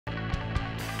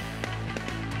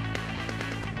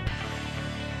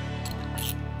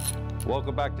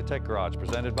Welcome back to Tech Garage,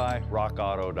 presented by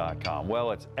RockAuto.com.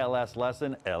 Well, it's LS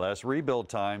lesson, LS rebuild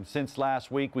time. Since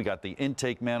last week, we got the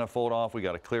intake manifold off. We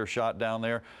got a clear shot down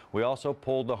there. We also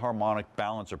pulled the harmonic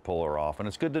balancer puller off. And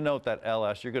it's good to note that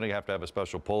LS, you're going to have a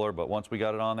special puller, but once we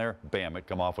got it on there, bam, it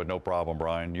come off with no problem,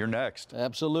 Brian. You're next.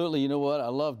 Absolutely. You know what? I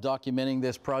love documenting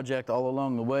this project all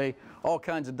along the way. All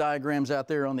kinds of diagrams out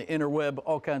there on the interweb,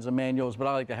 all kinds of manuals, but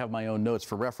I like to have my own notes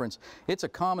for reference. It's a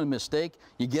common mistake.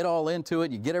 You get all into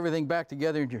it, you get everything back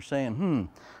together, and you're saying,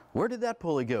 where did that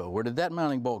pulley go? Where did that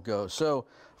mounting bolt go? So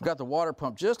I've got the water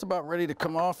pump just about ready to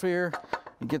come off here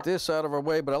and get this out of our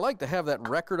way, but I like to have that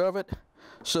record of it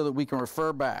so that we can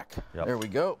refer back. Yep. There we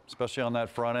go. Especially on that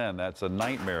front end. That's a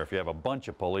nightmare if you have a bunch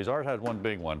of pulleys. Ours had one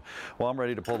big one. Well, I'm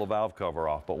ready to pull the valve cover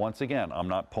off. But once again, I'm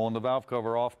not pulling the valve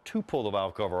cover off to pull the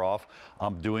valve cover off.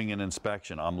 I'm doing an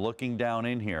inspection. I'm looking down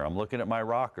in here. I'm looking at my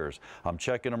rockers. I'm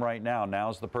checking them right now.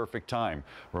 Now's the perfect time.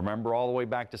 Remember all the way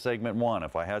back to segment 1.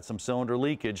 If I had some cylinder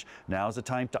leakage, now's the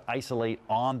time to isolate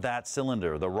on that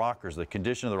cylinder, the rockers, the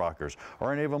condition of the rockers.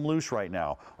 Are any of them loose right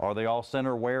now? Are they all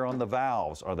center wear on the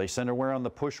valves? Are they center wear on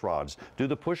the push rods? Do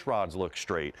the push rods look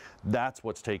straight? That's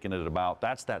what's taking it about.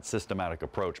 That's that systematic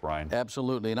approach, Brian.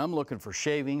 Absolutely, and I'm looking for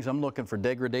shavings, I'm looking for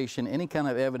degradation, any kind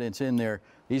of evidence in there.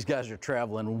 These guys are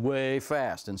traveling way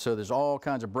fast, and so there's all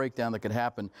kinds of breakdown that could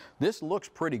happen. This looks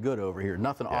pretty good over here,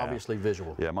 nothing obviously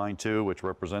visual. Yeah, mine too, which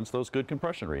represents those good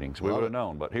compression readings. We would have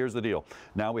known, but here's the deal.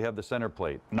 Now we have the center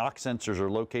plate. Knock sensors are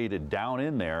located down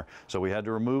in there, so we had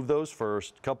to remove those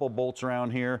first. Couple bolts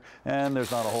around here, and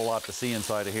there's not a whole lot to see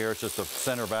inside of here. It's just a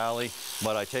center valley,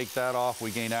 but I take that off, we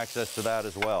gain access to that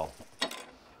as well.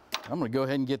 I'm going to go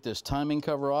ahead and get this timing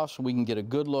cover off so we can get a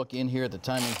good look in here at the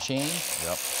timing chain.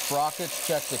 Yep. Sprockets,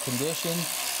 check the condition.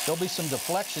 There'll be some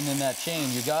deflection in that chain.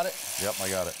 You got it? Yep, I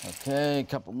got it. Okay, a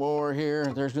couple more here.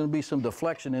 There's going to be some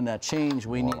deflection in that change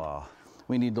we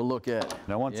need to look at.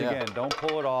 Now, once again, don't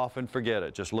pull it off and forget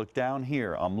it. Just look down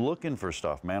here. I'm looking for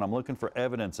stuff, man. I'm looking for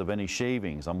evidence of any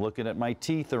shavings. I'm looking at my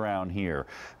teeth around here.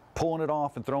 Pulling it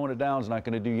off and throwing it down is not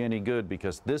going to do you any good,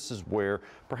 because this is where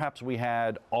perhaps we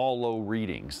had all low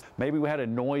readings. Maybe we had a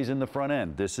noise in the front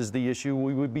end. This is the issue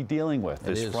we would be dealing with,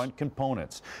 this front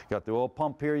components. You got the oil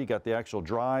pump here, you got the actual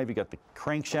drive, you got the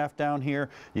crankshaft down here,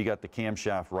 you got the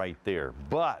camshaft right there.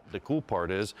 But the cool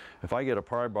part is, if I get a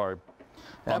pry bar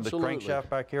on the crankshaft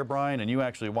back here, Brian, and you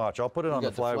actually watch, I'll put it on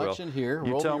the flywheel. Here,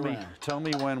 you tell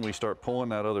me when we start pulling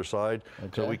that other side,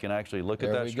 so we can actually look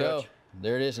at that stretch. There we go.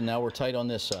 There it is, and now we're tight on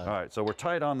this side. All right, so we're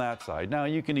tight on that side. Now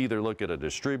you can either look at a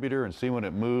distributor and see when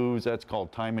it moves. That's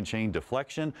called time and chain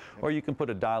deflection, or you can put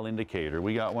a dial indicator.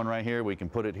 We got one right here. We can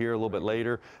put it here a little bit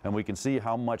later, and we can see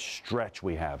how much stretch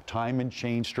we have, time and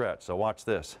chain stretch. So watch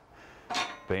this.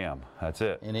 Bam, that's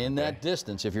it. And in that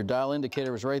distance, if your dial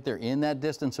indicator was right there, in that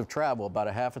distance of travel, about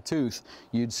a half a tooth,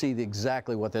 you'd see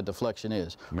exactly what that deflection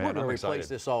is. Man, we're going to replace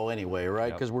this all anyway,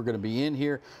 right? Because we're going to be in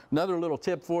here. Another little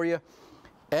tip for you.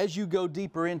 As you go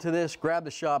deeper into this, grab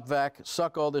the shop vac,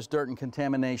 suck all this dirt and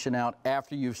contamination out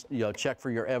after you've checked for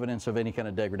your evidence of any kind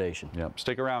of degradation. Yep.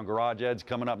 Stick around. Garage Ed's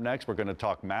coming up next. We're going to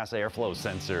talk mass airflow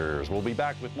sensors. We'll be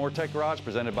back with more Tech Garage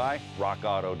presented by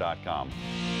RockAuto.com.